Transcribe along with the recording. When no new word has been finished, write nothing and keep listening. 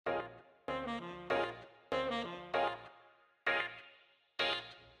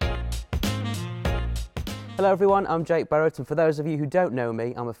Hello everyone, I'm Jake Barrett, and for those of you who don't know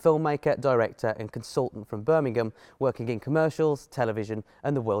me, I'm a filmmaker, director and consultant from Birmingham, working in commercials, television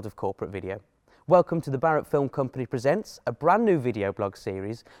and the world of corporate video. Welcome to the Barrett Film Company Presents, a brand new video blog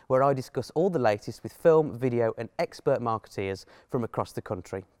series where I discuss all the latest with film, video and expert marketeers from across the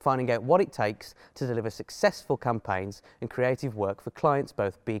country, finding out what it takes to deliver successful campaigns and creative work for clients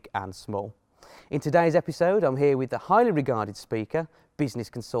both big and small. In today's episode, I'm here with the highly regarded speaker,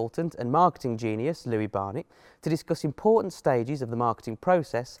 business consultant and marketing genius Louis Barnett to discuss important stages of the marketing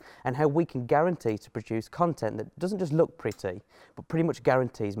process and how we can guarantee to produce content that doesn't just look pretty, but pretty much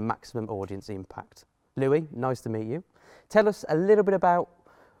guarantees maximum audience impact. Louis, nice to meet you. Tell us a little bit about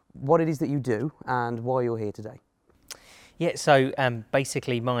what it is that you do and why you're here today. Yeah, so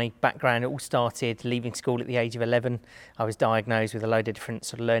basically my background, it all started leaving school at the age of 11. I was diagnosed with a load of different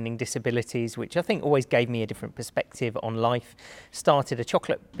sort of learning disabilities, which I think always gave me a different perspective on life. Started a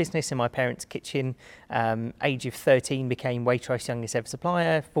chocolate business in my parents' kitchen. Age of 13 became Waitrose youngest ever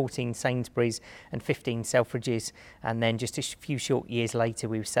supplier, 14 Sainsbury's and 15 Selfridges. And then just a few short years later,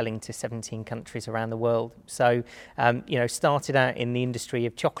 we were selling to 17 countries around the world. So, started out in the industry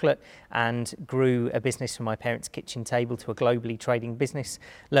of chocolate and grew a business from my parents' kitchen table to a globally trading business.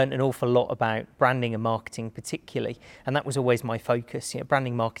 Learned an awful lot about branding and marketing particularly, and that was always my focus.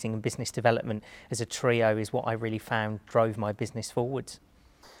 Branding, marketing and business development as a trio is what I really found drove my business forwards.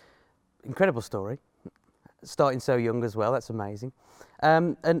 Incredible story. Starting so young as well, that's amazing.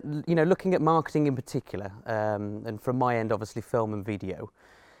 And looking at marketing in particular, and from my end obviously film and video,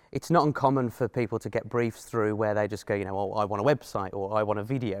 it's not uncommon for people to get briefs through where they just go, I want a website or I want a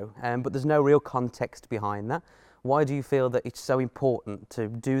video, but there's no real context behind that. Why do you feel that it's so important to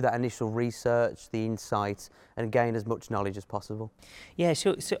do that initial research, the insight, and gain as much knowledge as possible? Yeah,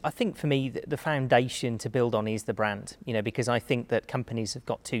 so I think for me, the foundation to build on is the brand, because I think that companies have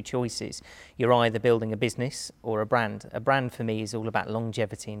got two choices. You're either building a business or a brand. A brand for me is all about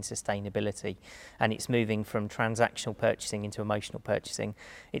longevity and sustainability, and it's moving from transactional purchasing into emotional purchasing.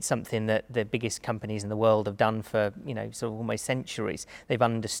 It's something that the biggest companies in the world have done for, sort of almost centuries. They've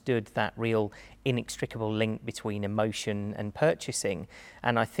understood that real inextricable link between emotion and purchasing,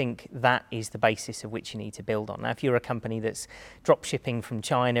 and I think that is the basis of which you need to build on. Now, if you're a company that's drop shipping from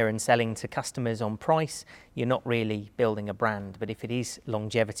China and selling to customers on price, you're not really building a brand. But if it is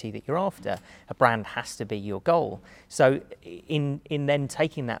longevity that you're after, a brand has to be your goal. So in then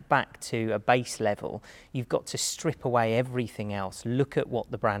taking that back to a base level, you've got to strip away everything else, look at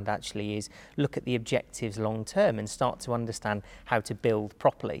what the brand actually is, look at the objectives long term and start to understand how to build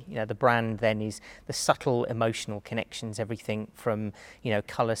properly. The brand then is the subtle emotional connections, everything from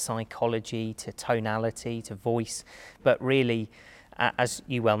color psychology to tonality to voice. But really, as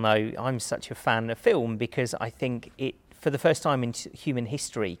you well know, I'm such a fan of film because I think for the first time in human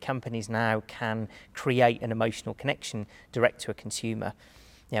history, companies now can create an emotional connection direct to a consumer.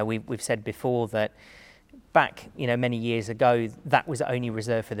 We've said before that back, many years ago, that was only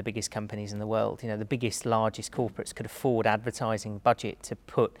reserved for the biggest companies in the world. The biggest, largest corporates could afford advertising budget to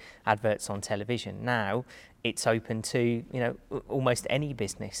put adverts on television. Now, it's open to, almost any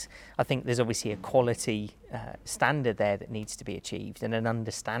business. I think there's obviously a quality standard there that needs to be achieved and an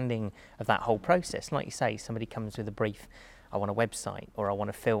understanding of that whole process. Like you say, somebody comes with a brief, I want a website or I want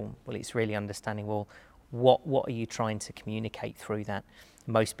a film. Well, it's really understanding, what are you trying to communicate through that?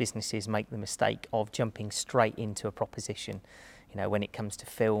 Most businesses make the mistake of jumping straight into a proposition. When it comes to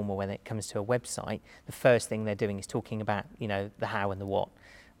film or when it comes to a website, the first thing they're doing is talking about, the how and the what.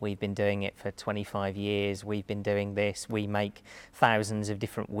 We've been doing it for 25 years, we've been doing this, we make thousands of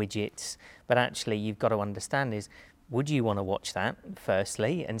different widgets. But actually, you've got to understand is, would you want to watch that,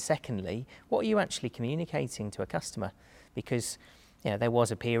 firstly? And secondly, what are you actually communicating to a customer? Because there was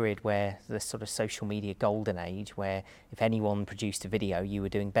a period where the sort of social media golden age where if anyone produced a video, you were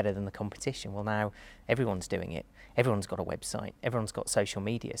doing better than the competition. Well, now everyone's doing it. Everyone's got a website. Everyone's got social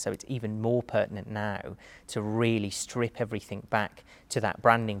media. So it's even more pertinent now to really strip everything back to that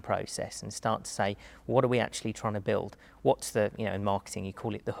branding process and start to say, what are we actually trying to build? What's the, in marketing, you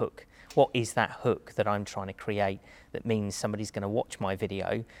call it the hook. What is that hook that I'm trying to create that means somebody's going to watch my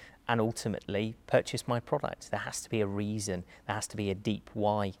video and ultimately purchase my product? There has to be a reason. There has to be a deep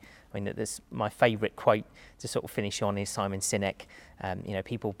why. I mean, my favourite quote to sort of finish on is Simon Sinek.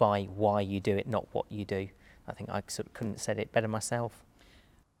 People buy why you do it, not what you do. I think I sort of couldn't have said it better myself.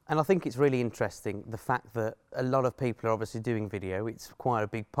 And I think it's really interesting, the fact that a lot of people are obviously doing video. It's quite a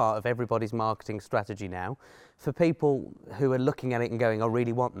big part of everybody's marketing strategy now. For people who are looking at it and going, I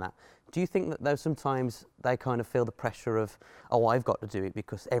really want that, do you think that though sometimes they kind of feel the pressure of, oh, I've got to do it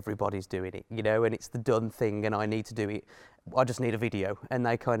because everybody's doing it, you know, and it's the done thing and I need to do it, I just need a video, and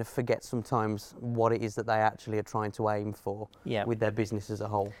they kind of forget sometimes what it is that they actually are trying to aim for with their business as a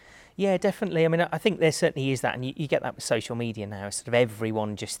whole? Yeah, definitely. I mean, I think there certainly is that, and you get that with social media now. Sort of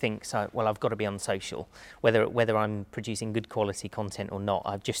everyone just thinks, oh, well, I've got to be on social, whether I'm producing good quality content or not.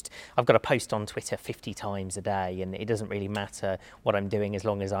 I've got to post on Twitter 50 times a day, and it doesn't really matter what I'm doing as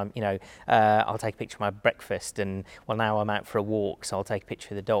long as I'm, I'll take a picture of my breakfast, and well, now I'm out for a walk, so I'll take a picture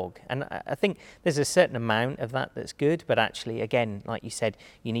of the dog. And I think there's a certain amount of that that's good, but actually, again, like you said,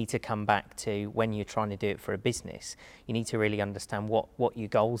 you need to come back to when you're trying to do it for a business, you need to really understand what your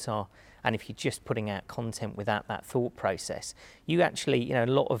goals are. And if you're just putting out content without that thought process, you actually, a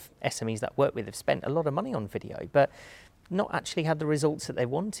lot of SMEs that I work with have spent a lot of money on video, but not actually had the results that they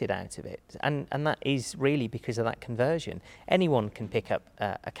wanted out of it. And that is really because of that conversion. Anyone can pick up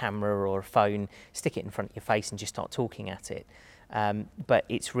a camera or a phone, stick it in front of your face and just start talking at it. But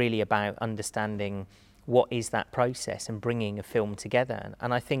it's really about understanding what is that process and bringing a film together.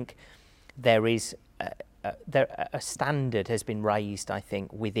 And I think there is a standard has been raised, I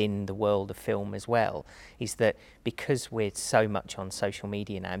think, within the world of film as well, is that because we're so much on social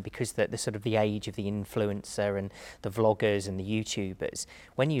media now, and because the sort of the age of the influencer and the vloggers and the YouTubers,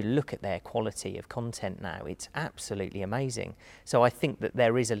 when you look at their quality of content now, it's absolutely amazing. So I think that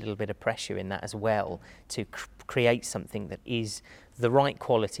there is a little bit of pressure in that as well to create something that is the right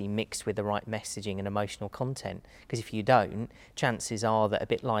quality mixed with the right messaging and emotional content. Because if you don't, chances are that, a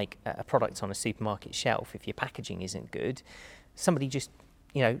bit like a product on a supermarket shelf, if your packaging isn't good, somebody just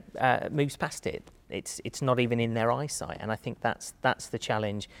moves past it. It's not even in their eyesight. And I think that's the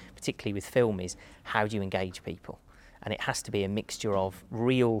challenge, particularly with film, is how do you engage people? And it has to be a mixture of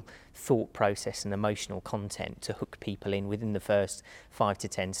real thought process and emotional content to hook people in within the first 5 to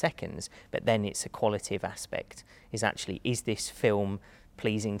 10 seconds. But then it's a qualitative aspect. Is this film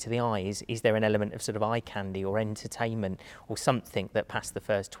pleasing to the eyes? Is there an element of sort of eye candy or entertainment or something that past the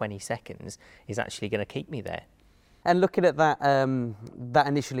first 20 seconds is actually going to keep me there? And looking at that that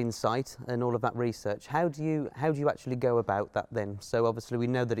initial insight and all of that research, how do you actually go about that then? So obviously we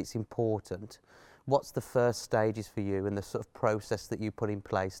know that it's important. What's the first stages for you and the sort of process that you put in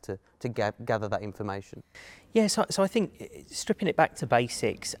place to gather that information? Yeah, so I think stripping it back to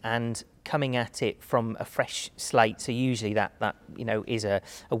basics and coming at it from a fresh slate. So usually that is a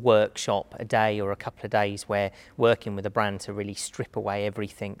workshop, a day or a couple of days where working with a brand to really strip away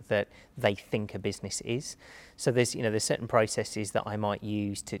everything that they think a business is. So there's certain processes that I might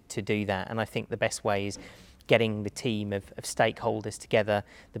use to do that, and I think the best way is getting the team of stakeholders together,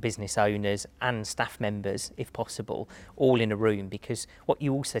 the business owners and staff members, if possible, all in a room. Because what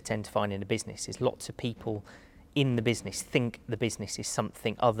you also tend to find in a business is lots of people in the business think the business is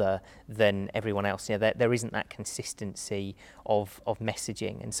something other than everyone else. There isn't that consistency of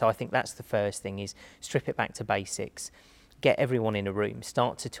messaging. And so I think that's the first thing, is strip it back to basics, get everyone in a room,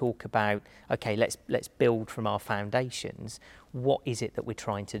 start to talk about, okay, let's build from our foundations. What is it that we're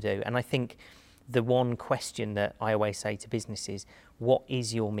trying to do? And I think the one question that I always say to businesses, what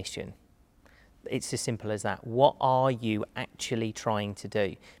is your mission? It's as simple as that. What are you actually trying to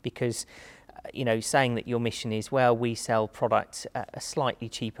do? Because, saying that your mission is, well, we sell products at a slightly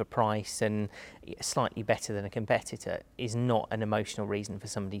cheaper price and slightly better than a competitor, is not an emotional reason for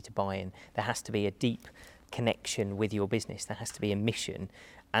somebody to buy in. There has to be a deep connection with your business. There has to be a mission.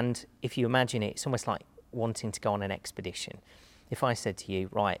 And if you imagine it, it's almost like wanting to go on an expedition. If I said to you,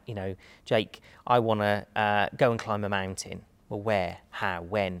 right, Jake, I want to go and climb a mountain. Well, where, how,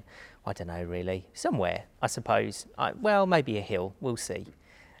 when? I don't know, really. Somewhere, I suppose. Maybe a hill. We'll see.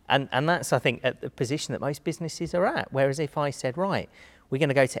 And that's, I think, at the position that most businesses are at. Whereas if I said, right, we're going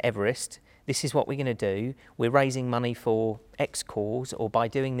to go to Everest. This is what we're going to do. We're raising money for X cause, or by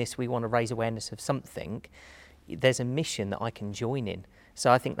doing this, we want to raise awareness of something. There's a mission that I can join in. So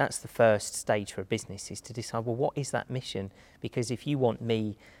I think that's the first stage for a business, is to decide, well, what is that mission? Because if you want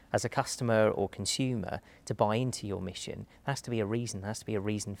me as a customer or consumer to buy into your mission, there has to be a reason. There has to be a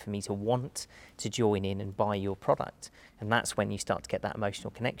reason for me to want to join in and buy your product. And that's when you start to get that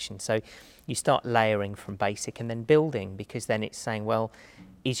emotional connection. So you start layering from basic and then building, because then it's saying, well,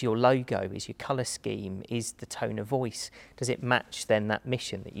 is your logo, is your colour scheme, is the tone of voice, does it match then that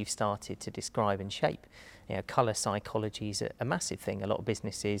mission that you've started to describe and shape? Colour psychology is a massive thing. A lot of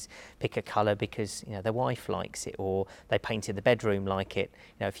businesses pick a colour because their wife likes it, or they painted the bedroom like it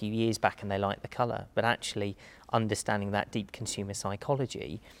a few years back and they like the colour. But actually understanding that deep consumer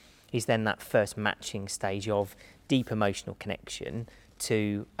psychology is then that first matching stage of deep emotional connection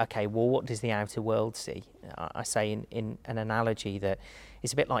to, okay, well, what does the outer world see? I say in an analogy that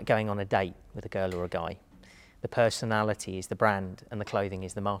it's a bit like going on a date with a girl or a guy. The personality is the brand and the clothing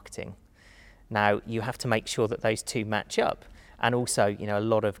is the marketing. Now, you have to make sure that those two match up. And also, a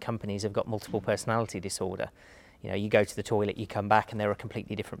lot of companies have got multiple personality disorder. You go to the toilet, you come back and they're a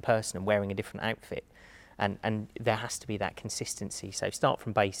completely different person and wearing a different outfit. And there has to be that consistency. So start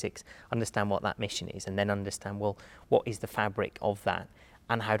from basics, understand what that mission is, and then understand, well, what is the fabric of that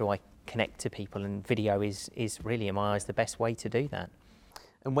and how do I connect to people? And video is really, in my eyes, the best way to do that.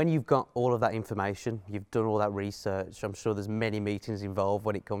 And when you've got all of that information, you've done all that research, I'm sure there's many meetings involved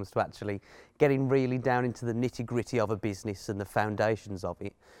when it comes to actually getting really down into the nitty-gritty of a business and the foundations of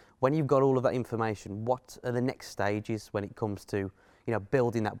it. When you've got all of that information, what are the next stages when it comes to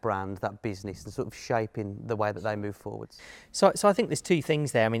building that brand, that business, and sort of shaping the way that they move forwards? So I think there's two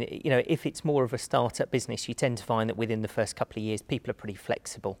things there. I mean, if it's more of a startup business, you tend to find that within the first couple of years, people are pretty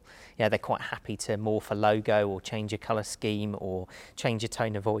flexible. They're quite happy to morph a logo or change a colour scheme or change a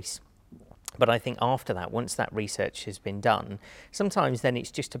tone of voice. But I think after that, once that research has been done, sometimes then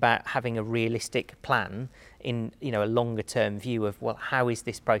it's just about having a realistic plan in, a longer term view of, well, how is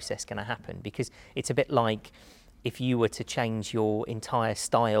this process going to happen? Because it's a bit like if you were to change your entire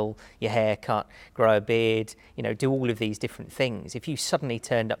style, your haircut, grow a beard, do all of these different things, if you suddenly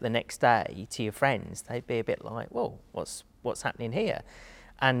turned up the next day to your friends, they'd be a bit like, whoa, what's happening here?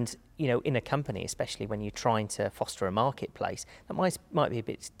 And, in a company, especially when you're trying to foster a marketplace, that might be a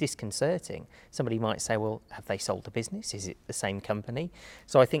bit disconcerting. Somebody might say, well, have they sold a business? Is it the same company?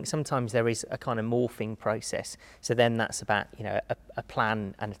 So I think sometimes there is a kind of morphing process. So then that's about, a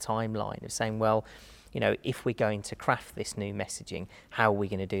plan and a timeline of saying, well, if we're going to craft this new messaging, how are we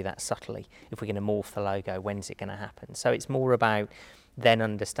going to do that subtly? If we're going to morph the logo, when's it going to happen? So it's more about then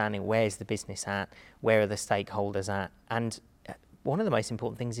understanding where's the business at, where are the stakeholders at, and one of the most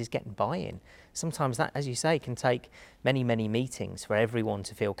important things is getting buy-in. Sometimes that, as you say, can take many, many meetings for everyone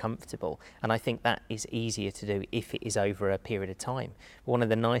to feel comfortable, and I think that is easier to do if it is over a period of time. One of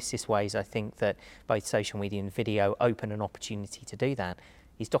the nicest ways I think that both social media and video open an opportunity to do that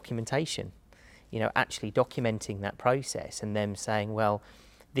is documentation. Actually documenting that process and them saying, well,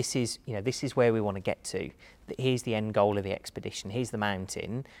 this is where we want to get to. Here's the end goal of the expedition. Here's the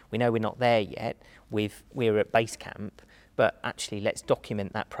mountain. We know we're not there yet. We're at base camp, but actually let's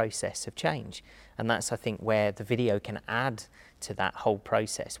document that process of change. And that's, I think, where the video can add to that whole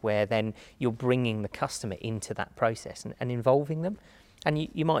process, where then you're bringing the customer into that process and involving them. And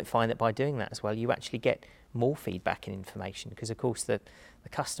you might find that by doing that as well, you actually get more feedback and information, because of course the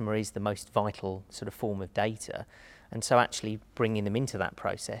customer is the most vital sort of form of data. And so actually bringing them into that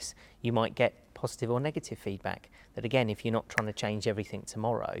process, you might get positive or negative feedback that, again, if you're not trying to change everything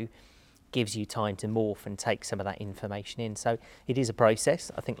tomorrow, gives you time to morph and take some of that information in. So it is a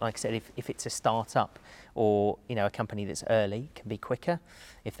process. I think, like I said, if it's a startup or a company that's early, it can be quicker.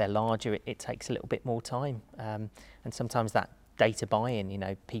 If they're larger, it takes a little bit more time. And sometimes that data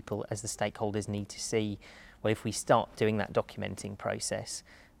buy-in, people as the stakeholders need to see, well, if we start doing that documenting process,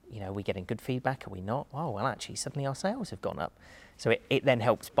 are we getting good feedback? Are we not? Oh, well, actually, suddenly our sales have gone up. So it then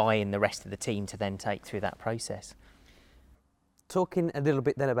helps buy in the rest of the team to then take through that process. Talking a little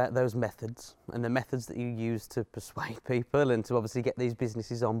bit then about those methods and the methods that you use to persuade people and to obviously get these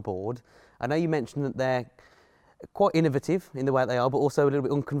businesses on board. I know you mentioned that they're quite innovative in the way they are, but also a little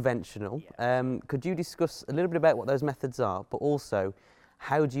bit unconventional. Yeah. Could you discuss a little bit about what those methods are, but also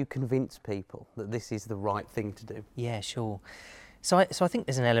how do you convince people that this is the right thing to do? Yeah, sure. So I think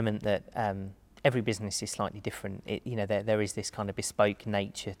there's an element that every business is slightly different. There is this kind of bespoke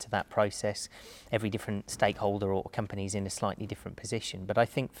nature to that process. Every different stakeholder or company is in a slightly different position. But I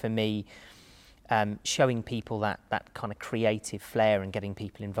think for me, showing people that kind of creative flair and getting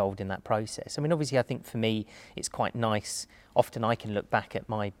people involved in that process. I mean, obviously, I think for me, it's quite nice. Often I can look back at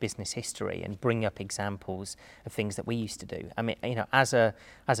my business history and bring up examples of things that we used to do. I mean, as a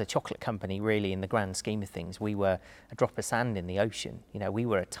chocolate company, really, in the grand scheme of things, we were a drop of sand in the ocean. We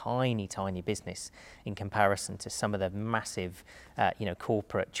were a tiny, tiny business in comparison to some of the massive,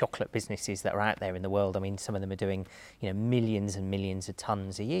 corporate chocolate businesses that are out there in the world. I mean, some of them are doing, millions and millions of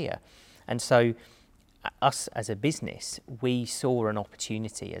tons a year. And so us as a business, we saw an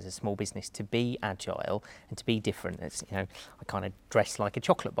opportunity as a small business to be agile and to be different. It's, I kind of dress like a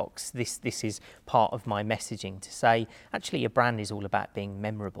chocolate box. This is part of my messaging to say, actually, a brand is all about being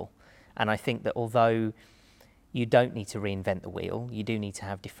memorable. And I think that although you don't need to reinvent the wheel. You do need to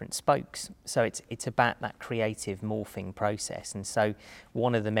have different spokes. So it's about that creative morphing process. And so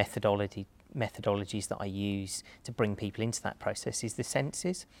one of the methodologies that I use to bring people into that process is the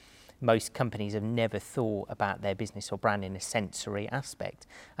senses. Most companies have never thought about their business or brand in a sensory aspect.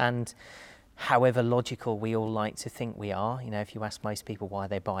 And however logical we all like to think we are, if you ask most people why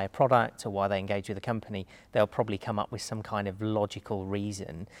they buy a product or why they engage with a company, they'll probably come up with some kind of logical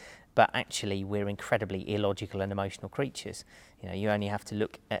reason. But actually, we're incredibly illogical and emotional creatures. You only have to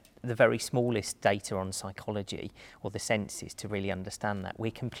look at the very smallest data on psychology or the senses to really understand that.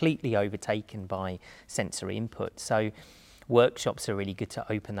 We're completely overtaken by sensory input. So workshops are really good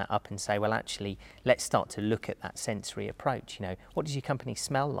to open that up and say, well, actually, let's start to look at that sensory approach. What does your company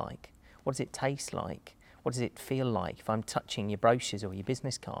smell like? What does it taste like? What does it feel like? If I'm touching your brochures or your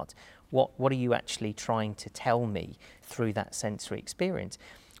business cards, what are you actually trying to tell me through that sensory experience?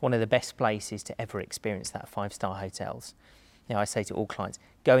 One of the best places to ever experience that, 5-star hotels. I say to all clients,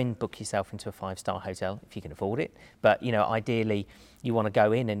 go and book yourself into a 5-star hotel if you can afford it. But, ideally, you want to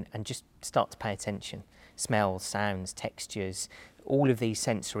go in and just start to pay attention. Smells, sounds, textures, all of these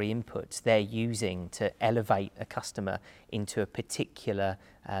sensory inputs they're using to elevate a customer into a particular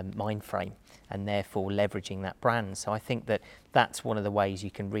mind frame, and therefore leveraging that brand. So I think that that's one of the ways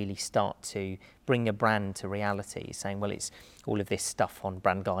you can really start to bring a brand to reality, saying, well, it's all of this stuff on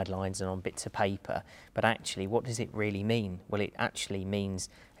brand guidelines and on bits of paper, but actually, what does it really mean? Well, it actually means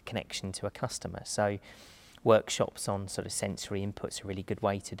a connection to a customer. So workshops on sort of sensory inputs are a really good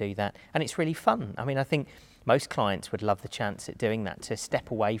way to do that, and it's really fun. I think most clients would love the chance at doing that, to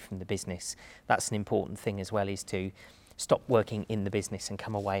step away from the business. That's an important thing as well, is to stop working in the business and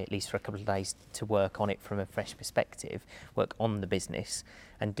come away at least for a couple of days to work on it from a fresh perspective, work on the business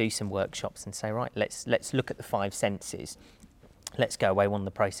and do some workshops and say, right, let's look at the 5 senses. Let's go away. One of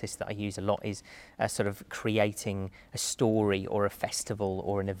the processes that I use a lot is sort of creating a story or a festival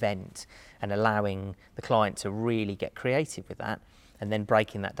or an event and allowing the client to really get creative with that, and then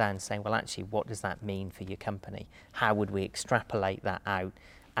breaking that down and saying, well, actually, what does that mean for your company? How would we extrapolate that out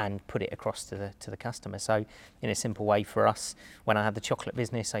and put it across to the customer? So in a simple way for us, when I had the chocolate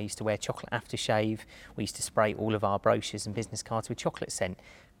business, I used to wear chocolate aftershave. We used to spray all of our brochures and business cards with chocolate scent,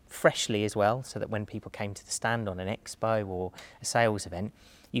 freshly as well, so that when people came to the stand on an expo or a sales event,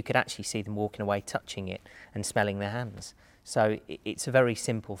 you could actually see them walking away touching it and smelling their hands. So it's a very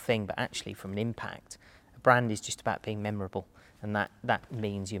simple thing, but actually from an impact, a brand is just about being memorable. And that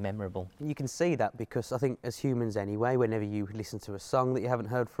means you're memorable. You can see that because I think as humans anyway, whenever you listen to a song that you haven't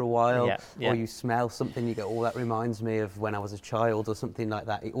heard for a while, or you smell something, you go, oh, that reminds me of when I was a child or something like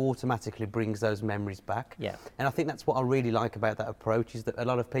that. It automatically brings those memories back. Yeah. And I think that's what I really like about that approach, is that a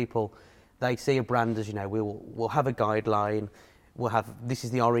lot of people, they see a brand as, we'll have a guideline, we'll have, this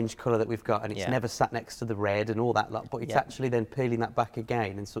is the orange colour that we've got, and it's never sat next to the red and all that lot, but it's actually then peeling that back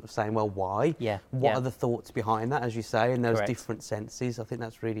again and sort of saying, well, why? What are the thoughts behind that, as you say, and those different senses? I think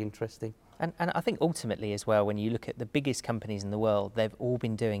that's really interesting. And I think ultimately as well, when you look at the biggest companies in the world, they've all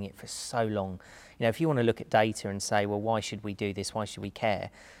been doing it for so long. If you want to look at data and say, well, why should we do this? Why should we care?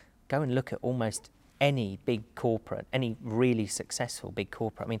 Go and look at almost any big corporate, any really successful big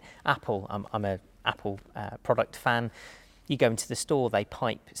corporate. Apple, I'm a Apple product fan. You go into the store, they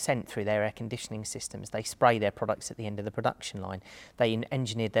pipe scent through their air conditioning systems. They spray their products at the end of the production line. They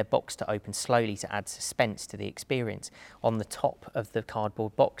engineered their box to open slowly to add suspense to the experience. On the top of the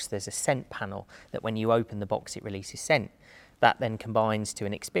cardboard box, there's a scent panel that when you open the box, it releases scent. That then combines to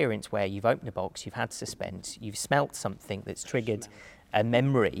an experience where you've opened a box, you've had suspense, you've smelt something that's triggered a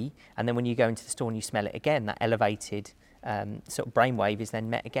memory, and then when you go into the store and you smell it again, that elevated sort of brainwave is then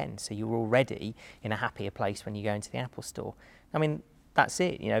met again. So you're already in a happier place when you go into the Apple store. That's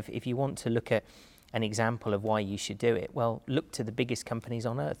it. If you want to look at an example of why you should do it, well, look to the biggest companies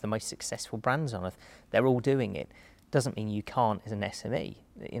on earth, the most successful brands on earth. They're all doing it. Doesn't mean you can't as an SME.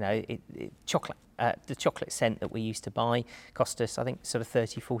 The chocolate scent that we used to buy cost us, I think, sort of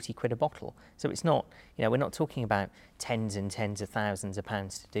 30, 40 quid a bottle. So it's not, we're not talking about tens and tens of thousands of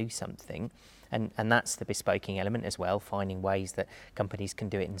pounds to do something. And that's the bespoking element as well, finding ways that companies can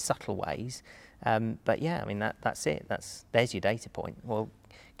do it in subtle ways. That's it. There's your data point. Well,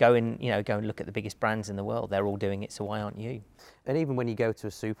 go and look at the biggest brands in the world. They're all doing it, so why aren't you? And even when you go to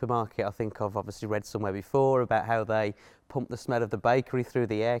a supermarket, I think I've obviously read somewhere before about how they pump the smell of the bakery through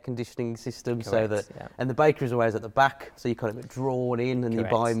the air conditioning system. Correct, and the bakery's always at the back, so you kind of get drawn in and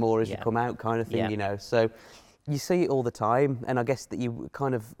Correct. You buy more as you come out, kind of thing, So you see it all the time, and I guess that you're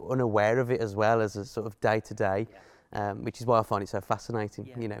kind of unaware of it as well as a sort of day-to-day. which is why I find it so fascinating,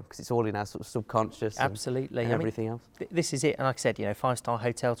 Yeah. you know, because it's all in our sort of subconscious Absolutely. and everything else. This is it. And like I said, you know, five-star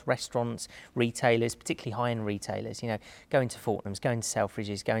hotels, restaurants, retailers, particularly high-end retailers, you know, going to Fortnum's, going to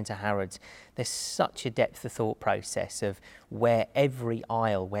Selfridges, going to Harrods. There's such a depth of thought process of where every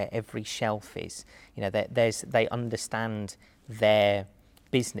aisle, where every shelf is. You know, they understand their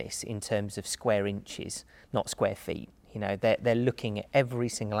business in terms of square inches, not square feet. You know, they're looking at every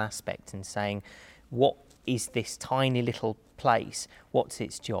single aspect and saying, what is this tiny little place? What's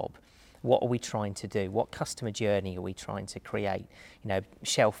its job? What are we trying to do? What customer journey are we trying to create? You know,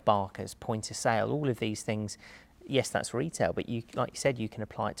 shelf markers, point of sale, all of these things. Yes, that's retail, but you, like you said, you can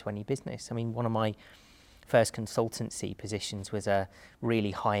apply it to any business. I mean, one of my first consultancy positions was a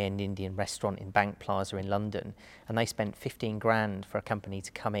really high-end Indian restaurant in Bank Plaza in London, and they spent 15 grand for a company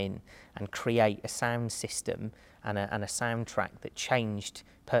to come in and create a sound system and a soundtrack that changed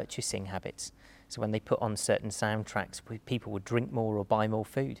purchasing habits. So when they put on certain soundtracks, people would drink more or buy more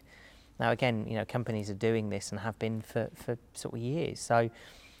food. Now again, you know, companies are doing this and have been for sort of years. So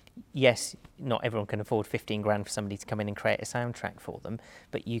yes, not everyone can afford 15 grand for somebody to come in and create a soundtrack for them,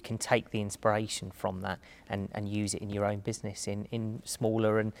 but you can take the inspiration from that and use it in your own business in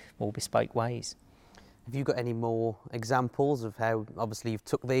smaller and more bespoke ways. Have you got any more examples of how, obviously, you've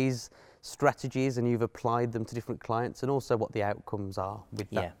took these strategies and you've applied them to different clients, and also what the outcomes are with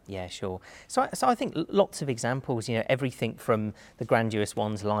that? Yeah, sure. So I think lots of examples, you know, everything from the grandiose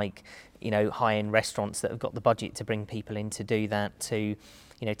ones like, you know, high-end restaurants that have got the budget to bring people in to do that, to,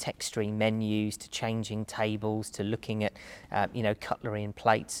 you know, tech stream menus, to changing tables, to looking at, you know, cutlery and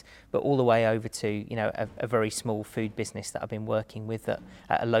plates, but all the way over to, you know, a very small food business that I've been working with at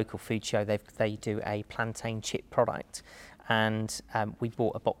a local food show. They do a plantain chip product, and we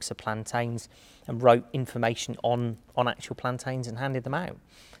bought a box of plantains and wrote information on actual plantains and handed them out.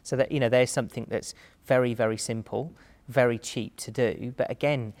 So that, you know, there's something that's very, very simple, very cheap to do, but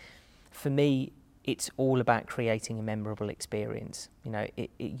again, for me, it's all about creating a memorable experience. You know,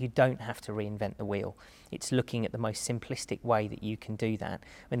 you don't have to reinvent the wheel. It's looking at the most simplistic way that you can do that.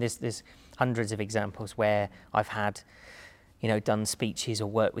 I mean, there's hundreds of examples where I've had, you know, done speeches or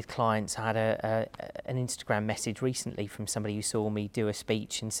worked with clients. I had an Instagram message recently from somebody who saw me do a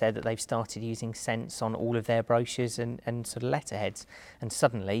speech and said that they've started using scents on all of their brochures and sort of letterheads, and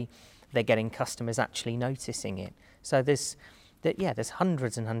suddenly they're getting customers actually noticing it. So there's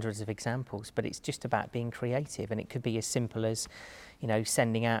hundreds and hundreds of examples, but it's just about being creative, and it could be as simple as, you know,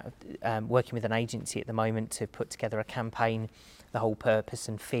 sending out, working with an agency at the moment to put together a campaign. The whole purpose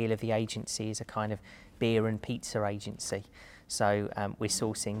and feel of the agency is a kind of beer and pizza agency. So we're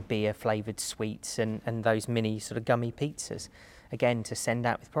sourcing beer flavoured sweets and those mini sort of gummy pizzas, again, to send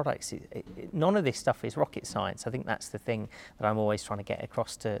out with products. None of this stuff is rocket science. I think that's the thing that I'm always trying to get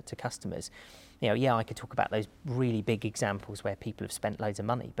across to customers. You know, yeah, I could talk about those really big examples where people have spent loads of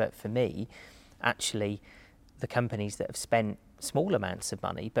money, but for me, actually, the companies that have spent small amounts of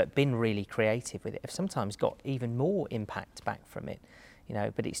money but been really creative with it have sometimes got even more impact back from it. You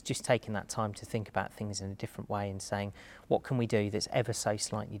know, but it's just taking that time to think about things in a different way and saying, what can we do that's ever so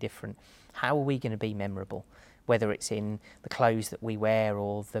slightly different? How are we going to be memorable? Whether it's in the clothes that we wear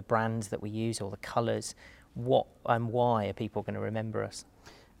or the brands that we use or the colours, what and why are people going to remember us?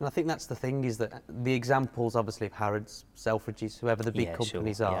 And I think that's the thing, is that the examples, obviously, of Harrods, Selfridges, whoever the big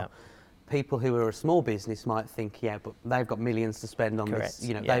companies are, people who are a small business might think, yeah, but they've got millions to spend on this.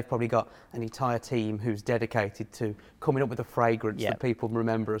 You know, they've probably got an entire team who's dedicated to coming up with a fragrance that people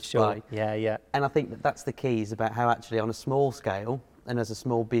remember us by. And I think that that's the key, is about how actually on a small scale and as a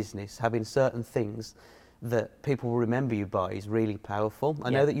small business, having certain things that people will remember you by is really powerful.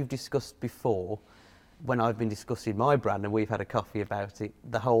 I know that you've discussed before, when I've been discussing my brand and we've had a coffee about it,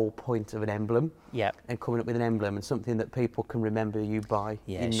 the whole point of an emblem and coming up with an emblem and something that people can remember you by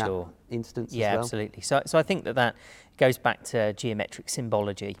in that instance as well. Absolutely. So I think that goes back to geometric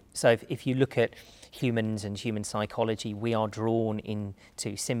symbology. So if you look at humans and human psychology, we are drawn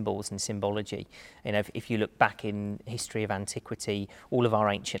into symbols and symbology. You know, if you look back in history of antiquity, all of our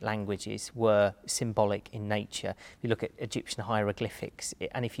ancient languages were symbolic in nature. If you look at Egyptian hieroglyphics,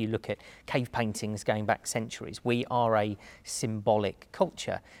 and if you look at cave paintings going back centuries, we are a symbolic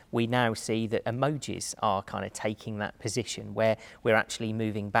culture. We now see that emojis are kind of taking that position where we're actually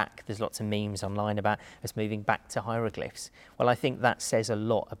moving back. There's lots of memes online about us moving back to hieroglyphs. Well, I think that says a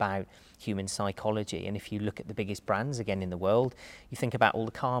lot about human psychology. And if you look at the biggest brands again in the world, you think about all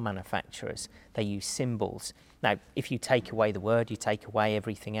the car manufacturers, they use symbols. Now, if you take away the word, you take away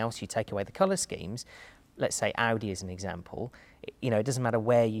everything else, you take away the colour schemes, let's say Audi as an example, it doesn't matter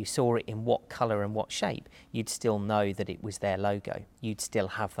where you saw it, in what colour and what shape, you'd still know that it was their logo. You'd still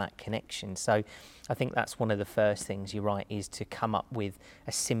have that connection. So I think that's one of the first things, you're right, is to come up with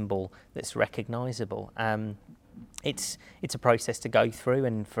a symbol that's recognisable. It's a process to go through,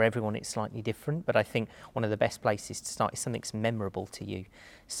 and for everyone it's slightly different, but I think one of the best places to start is something that's memorable to you,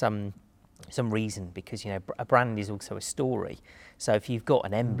 some reason, because a brand is also a story. So if you've got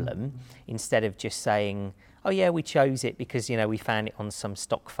an emblem, instead of just saying, oh yeah, we chose it because we found it on some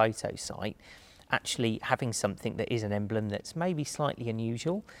stock photo site, actually having something that is an emblem that's maybe slightly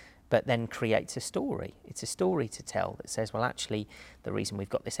unusual, but then creates a story. It's a story to tell that says, well, actually, the reason we've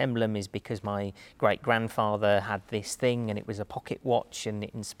got this emblem is because my great-grandfather had this thing and it was a pocket watch and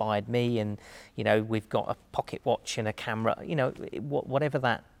it inspired me, and, we've got a pocket watch and a camera, whatever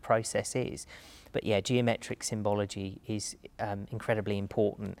that process is. But yeah, geometric symbology is incredibly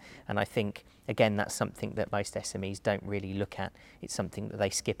important, and I think, again, that's something that most SMEs don't really look at. It's something that they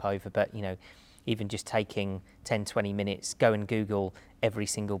skip over, but, even just taking 10, 20 minutes, go and Google every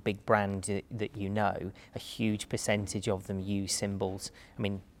single big brand that a huge percentage of them use symbols. I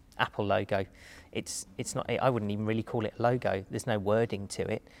mean, Apple logo, it's not, I wouldn't even really call it a logo. There's no wording to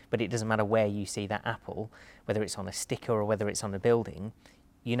it, but it doesn't matter where you see that apple, whether it's on a sticker or whether it's on a building,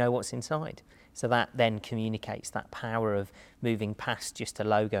 you know what's inside. So that then communicates that power of moving past just a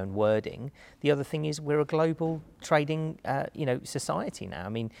logo and wording. The other thing is we're a global trading, society now. I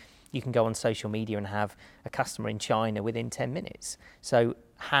mean, you can go on social media and have a customer in China within 10 minutes. So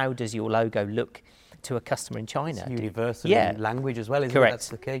how does your logo look to a customer in China? It's universal in language as well, isn't Correct. it? That's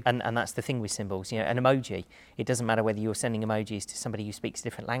the key. And that's the thing with symbols. An emoji, it doesn't matter whether you're sending emojis to somebody who speaks a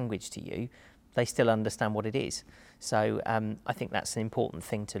different language to you, they still understand what it is. So I think that's an important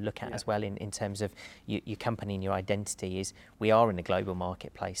thing to look at as well in terms of your company and your identity. Is we are in a global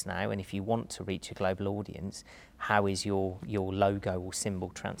marketplace now, and if you want to reach a global audience, how is your logo or symbol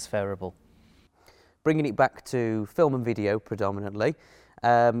transferable? Bringing it back to film and video predominantly,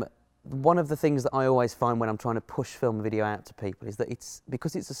 one of the things that I always find when I'm trying to push film and video out to people is that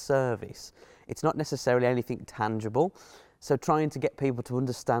because it's a service, it's not necessarily anything tangible. So trying to get people to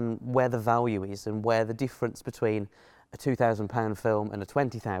understand where the value is and where the difference between a £2,000 film and a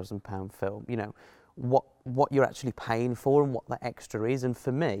 £20,000 film, what you're actually paying for and what that extra is. And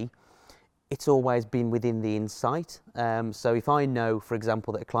for me, it's always been within the insight. So if I know, for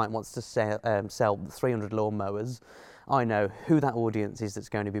example, that a client wants to sell 300 lawnmowers, I know who that audience is that's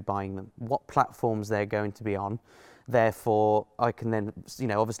going to be buying them, what platforms they're going to be on. Therefore, I can then,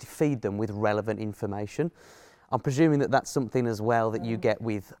 obviously feed them with relevant information. I'm presuming that that's something as well that you get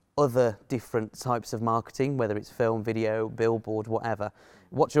with other different types of marketing, whether it's film, video, billboard, whatever.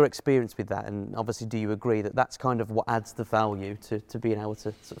 What's your experience with that? And obviously, do you agree that that's kind of what adds the value to being able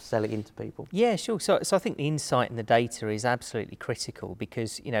to sort of sell it into people? Yeah, sure. So I think the insight and the data is absolutely critical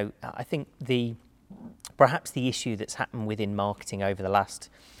because, I think perhaps the issue that's happened within marketing over the last,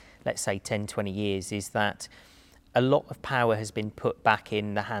 let's say, 10, 20 years is that a lot of power has been put back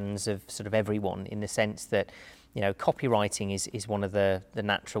in the hands of sort of everyone, in the sense that copywriting is one of the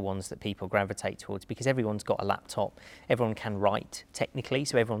natural ones that people gravitate towards because everyone's got a laptop, everyone can write technically,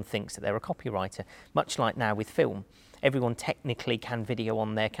 so everyone thinks that they're a copywriter. Much like now with film, everyone technically can video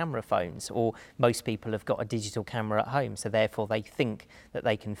on their camera phones, or most people have got a digital camera at home, so therefore they think that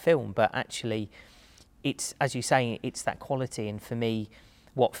they can film, but actually it's, as you say, it's that quality. And for me,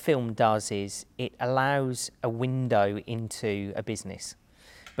 what film does is it allows a window into a business.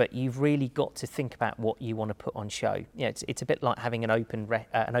 But you've really got to think about what you want to put on show. It's a bit like having an open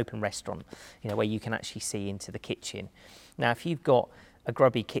restaurant, where you can actually see into the kitchen. Now, if you've got a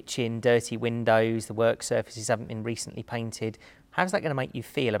grubby kitchen, dirty windows, the work surfaces haven't been recently painted, how's that going to make you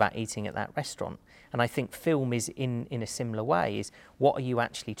feel about eating at that restaurant? And I think film is in a similar way, is what are you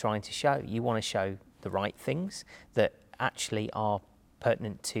actually trying to show? You want to show the right things that actually are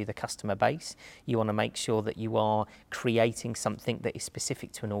pertinent to the customer base. You want to make sure that you are creating something that is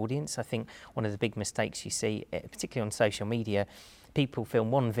specific to an audience. I think one of the big mistakes you see, particularly on social media, people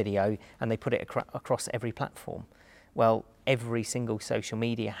film one video and they put it across every platform. Well, every single social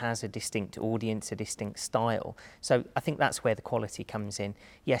media has a distinct audience, a distinct style. So I think that's where the quality comes in.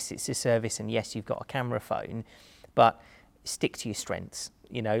 Yes, it's a service, and yes, you've got a camera phone, but stick to your strengths.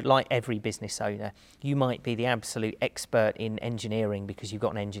 Like every business owner, you might be the absolute expert in engineering because you've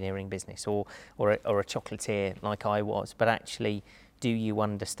got an engineering business, or a chocolatier like I was, but actually, do you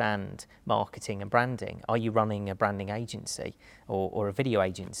understand marketing and branding? Are you running a branding agency or a video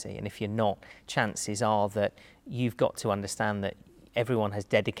agency? And if you're not, chances are that you've got to understand that everyone has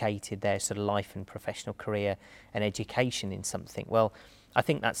dedicated their sort of life and professional career and education in something. Well, I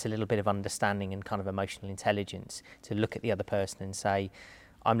think that's a little bit of understanding and kind of emotional intelligence to look at the other person and say,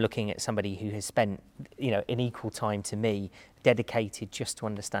 I'm looking at somebody who has spent, an equal time to me, dedicated just to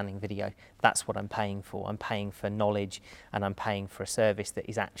understanding video. That's what I'm paying for. I'm paying for knowledge, and I'm paying for a service that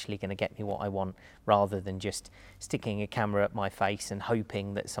is actually going to get me what I want, rather than just sticking a camera at my face and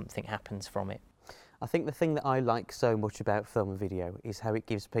hoping that something happens from it. I think the thing that I like so much about film and video is how it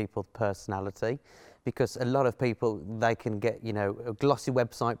gives people personality, because a lot of people, they can get, a glossy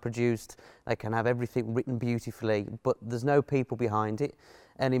website produced, they can have everything written beautifully, but there's no people behind it.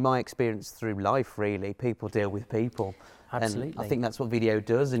 And in my experience through life, really, people deal with people. Absolutely. And I think that's what video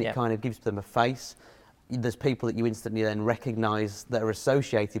does, and Yeah. it kind of gives them a face. There's people that you instantly then recognise that are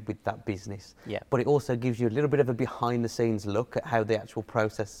associated with that business. Yeah. But it also gives you a little bit of a behind the scenes look at how the actual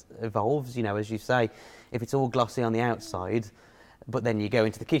process evolves. As you say, if it's all glossy on the outside, but then you go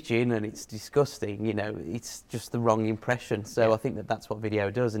into the kitchen and it's disgusting, it's just the wrong impression. So Yeah. I think that that's what video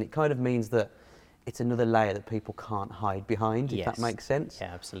does, and it kind of means that it's another layer that people can't hide behind, if that makes sense.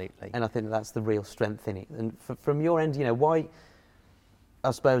 Yeah, absolutely. And I think that's the real strength in it. And from your end, why,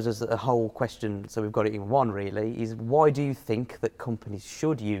 I suppose as a whole question, so we've got it in one really, is why do you think that companies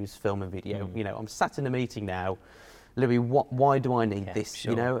should use film and video? I'm sat in a meeting now, Louis, why do I need this,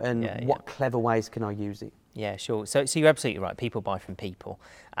 sure. and what clever ways can I use it? Yeah, sure. So you're absolutely right. People buy from people.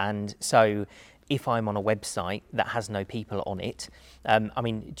 And so if I'm on a website that has no people on it,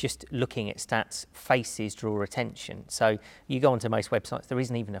 just looking at stats, faces draw attention. So you go onto most websites, there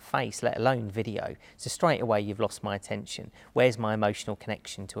isn't even a face, let alone video. So straight away, you've lost my attention. Where's my emotional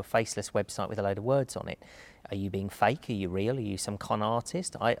connection to a faceless website with a load of words on it? Are you being fake? Are you real? Are you some con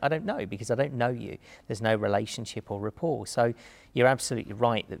artist? I don't know, because I don't know you. There's no relationship or rapport. So you're absolutely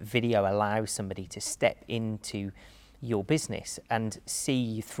right that video allows somebody to step into your business and see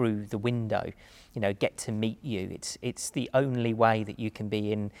you through the window, get to meet you. It's the only way that you can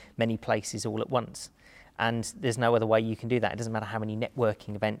be in many places all at once. And there's no other way you can do that. It doesn't matter how many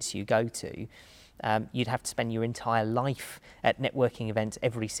networking events you go to. You'd have to spend your entire life at networking events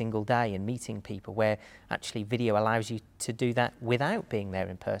every single day and meeting people, where actually video allows you to do that without being there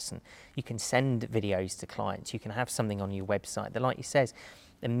in person. You can send videos to clients. You can have something on your website that, like you says,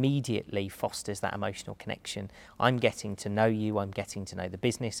 immediately fosters that emotional connection. I'm getting to know you, I'm getting to know the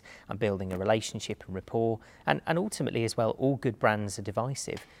business, I'm building a relationship and rapport, and ultimately as well, all good brands are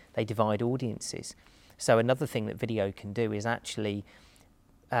divisive. They divide audiences. So another thing that video can do is actually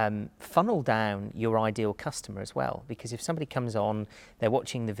funnel down your ideal customer as well, because if somebody comes on, they're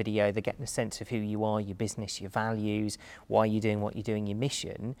watching the video, they're getting a sense of who you are, your business, your values, why you're doing what you're doing, your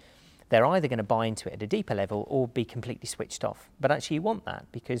mission, they're either going to buy into it at a deeper level or be completely switched off. But actually you want that,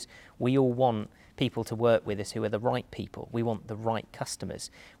 because we all want people to work with us who are the right people. We want the right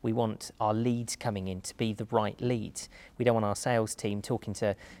customers. We want our leads coming in to be the right leads. We don't want our sales team talking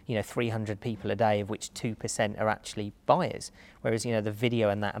to 300 people a day, of which 2% are actually buyers. Whereas the video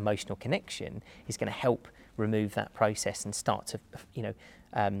and that emotional connection is going to help remove that process and start to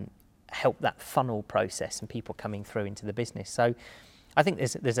help that funnel process and people coming through into the business. So I think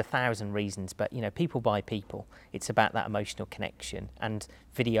there's 1,000 reasons, but people buy people. It's about that emotional connection, and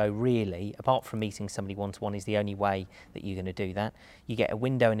video really, apart from meeting somebody one-to-one, is the only way that you're going to do that. You get a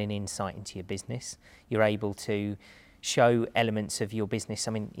window and an insight into your business. You're able to show elements of your business.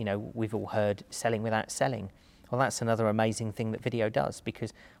 We've all heard selling without selling. Well, that's another amazing thing that video does,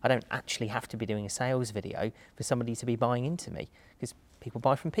 because I don't actually have to be doing a sales video for somebody to be buying into me, because people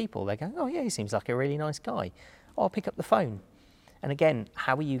buy from people. They go, oh yeah, he seems like a really nice guy. Oh, I'll pick up the phone. And again,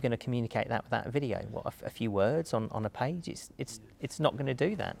 how are you going to communicate that without a video? What, a few words on a page? It's not going to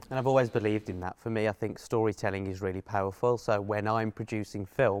do that. And I've always believed in that. For me, I think storytelling is really powerful. So when I'm producing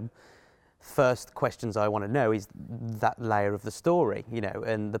film, first questions I want to know is that layer of the story,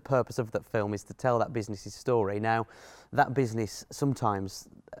 and the purpose of that film is to tell that business's story. Now, that business sometimes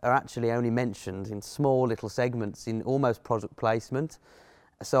are actually only mentioned in small little segments in almost product placement.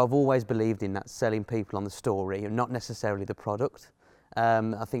 So I've always believed in that, selling people on the story and not necessarily the product.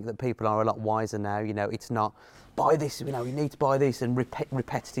 I think that people are a lot wiser now. It's not buy this, you need to buy this, and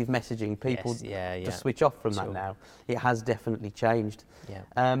repetitive messaging. People just switch off from that now. It has definitely changed. Yeah.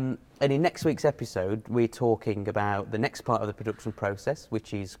 And in next week's episode, we're talking about the next part of the production process,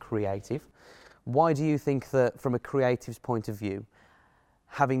 which is creative. Why do you think that, from a creative's point of view,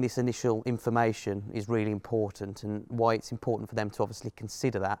 having this initial information is really important, and why it's important for them to obviously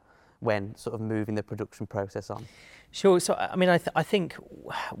consider that when sort of moving the production process on? Sure. So, I think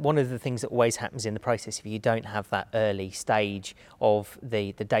one of the things that always happens in the process, if you don't have that early stage of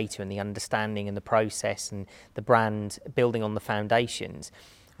the data and the understanding and the process and the brand building on the foundations,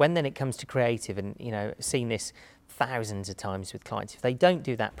 when then it comes to creative, and seen this thousands of times with clients. If they don't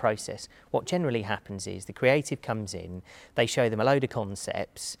do that process, what generally happens is the creative comes in, they show them a load of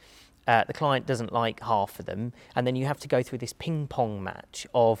concepts, the client doesn't like half of them, and then you have to go through this ping pong match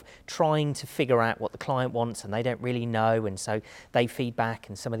of trying to figure out what the client wants, and they don't really know, and so they feed back,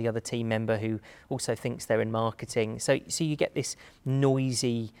 and some of the other team member who also thinks they're in marketing. So you get this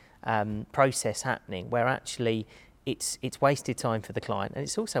noisy process happening where actually it's wasted time for the client, and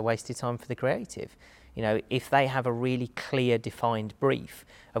it's also wasted time for the creative. You know, if they have a really clear, defined brief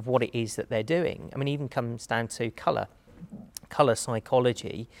of what it is that they're doing, I mean, it even comes down to colour. Colour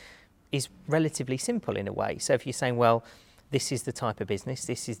psychology is relatively simple in a way. So if you're saying, well, this is the type of business,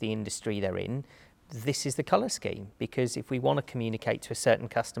 this is the industry they're in, this is the colour scheme, because if we want to communicate to a certain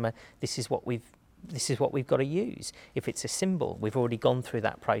customer, this is what we've got to use. If it's a symbol, we've already gone through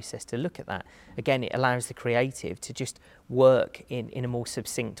that process to look at that. Again, it allows the creative to just work in a more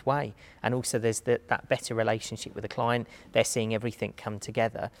succinct way. And also there's that better relationship with the client. They're seeing everything come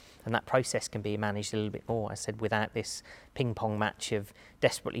together, and that process can be managed a little bit more, I said, without this ping pong match of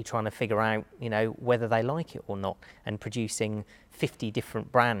desperately trying to figure out, you know, whether they like it or not, and producing 50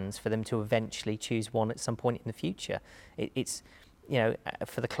 different brands for them to eventually choose one at some point in the future. It's, you know,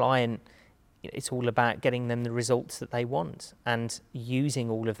 for the client, it's all about getting them the results that they want, and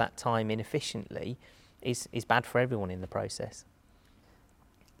using all of that time inefficiently is bad for everyone in the process.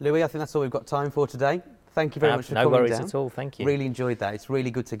 Louis, I think that's all we've got time for today. Thank you very much for coming down. No worries at all, thank you. Really enjoyed that. It's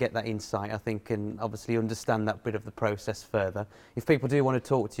really good to get that insight, I think, and obviously understand that bit of the process further. If people do want to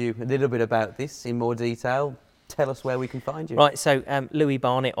talk to you a little bit about this in more detail, tell us where we can find you. Right, so Louis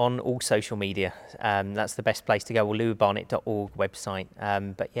Barnett on all social media. That's the best place to go, or louisbarnett.org website.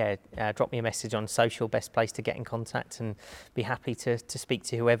 But yeah, drop me a message on social, best place to get in contact, and be happy to speak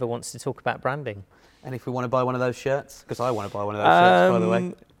to whoever wants to talk about branding. And if we want to buy one of those shirts, because I want to buy one of those shirts, by the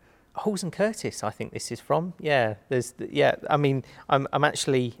way. Halls and Curtis, I think this is from. Yeah, I mean, I'm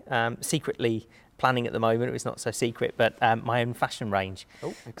actually secretly planning at the moment. It's not so secret, but my own fashion range.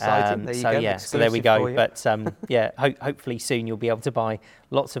 Oh, exciting! There you go. Yeah, so there we go. But yeah, hopefully soon you'll be able to buy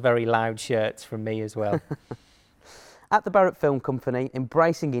lots of very loud shirts from me as well. At the Barratt Film Company,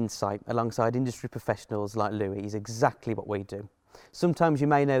 embracing insight alongside industry professionals like Louis is exactly what we do. Sometimes you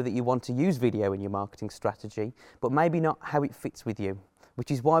may know that you want to use video in your marketing strategy, but maybe not how it fits with you,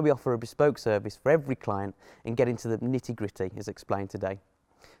 which is why we offer a bespoke service for every client and get into the nitty-gritty as explained today.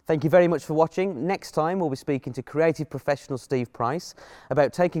 Thank you very much for watching. Next time we'll be speaking to creative professional Steve Price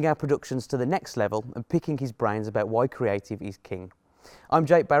about taking our productions to the next level and picking his brains about why creative is king. I'm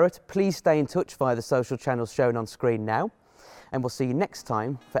Jake Barratt. Please stay in touch via the social channels shown on screen now, and we'll see you next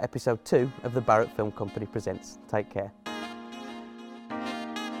time for episode 2 of the Barratt Film Company Presents. Take care.